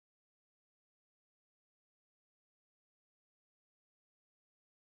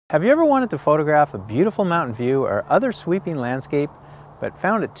Have you ever wanted to photograph a beautiful mountain view or other sweeping landscape, but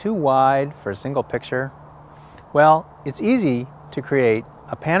found it too wide for a single picture? Well, it's easy to create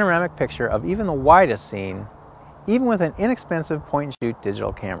a panoramic picture of even the widest scene, even with an inexpensive point-and-shoot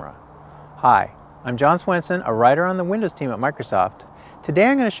digital camera. Hi, I'm John Swenson, a writer on the Windows team at Microsoft. Today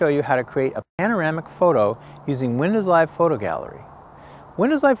I'm going to show you how to create a panoramic photo using Windows Live Photo Gallery.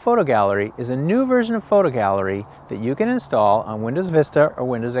 Windows Live Photo Gallery is a new version of Photo Gallery that you can install on Windows Vista or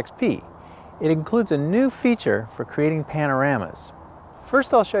Windows XP. It includes a new feature for creating panoramas.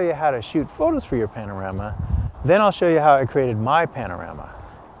 First I'll show you how to shoot photos for your panorama, then I'll show you how I created my panorama.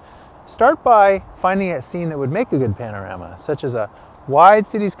 Start by finding a scene that would make a good panorama, such as a wide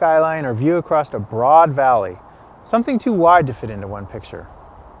city skyline or view across a broad valley, something too wide to fit into one picture.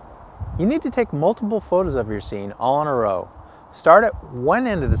 You need to take multiple photos of your scene all in a row. Start at one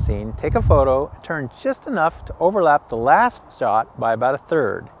end of the scene, take a photo, and turn just enough to overlap the last shot by about a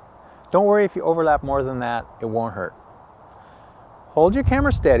third. Don't worry if you overlap more than that, it won't hurt. Hold your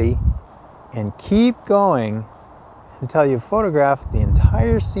camera steady and keep going until you've photographed the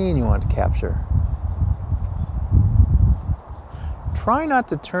entire scene you want to capture. Try not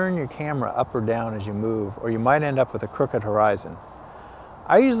to turn your camera up or down as you move, or you might end up with a crooked horizon.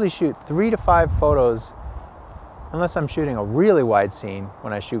 I usually shoot 3 to 5 photos unless I'm shooting a really wide scene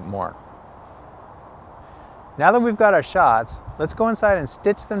when I shoot more. Now that we've got our shots, let's go inside and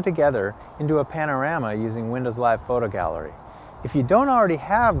stitch them together into a panorama using Windows Live Photo Gallery. If you don't already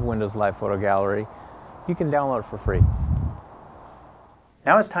have Windows Live Photo Gallery, you can download it for free.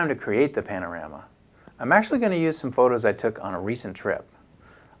 Now it's time to create the panorama. I'm actually going to use some photos I took on a recent trip.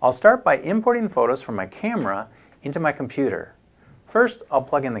 I'll start by importing the photos from my camera into my computer. First, I'll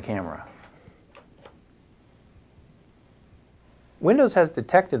plug in the camera. Windows has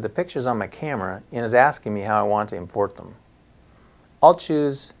detected the pictures on my camera and is asking me how I want to import them. I'll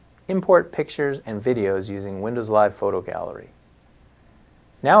choose Import Pictures and Videos using Windows Live Photo Gallery.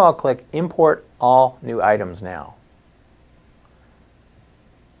 Now I'll click Import All New Items Now.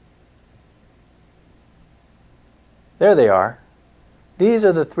 There they are. These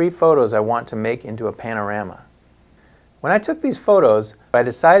are the 3 photos I want to make into a panorama. When I took these photos, I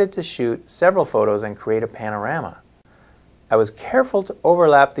decided to shoot several photos and create a panorama. I was careful to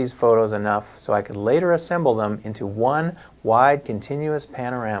overlap these photos enough so I could later assemble them into one wide continuous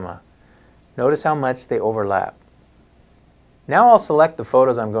panorama. Notice how much they overlap. Now I'll select the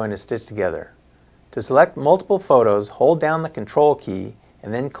photos I'm going to stitch together. To select multiple photos, hold down the Control key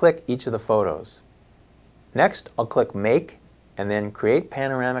and then click each of the photos. Next, I'll click Make and then Create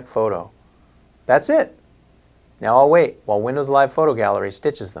Panoramic Photo. That's it. Now I'll wait while Windows Live Photo Gallery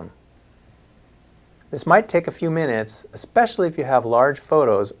stitches them. This might take a few minutes, especially if you have large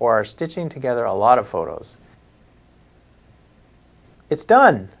photos or are stitching together a lot of photos. It's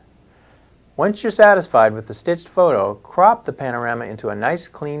done! Once you're satisfied with the stitched photo, crop the panorama into a nice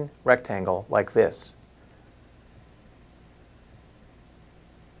clean rectangle like this.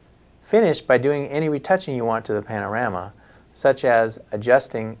 Finish by doing any retouching you want to the panorama, such as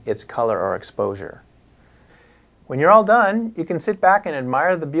adjusting its color or exposure. When you're all done, you can sit back and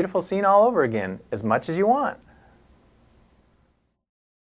admire the beautiful scene all over again, as much as you want.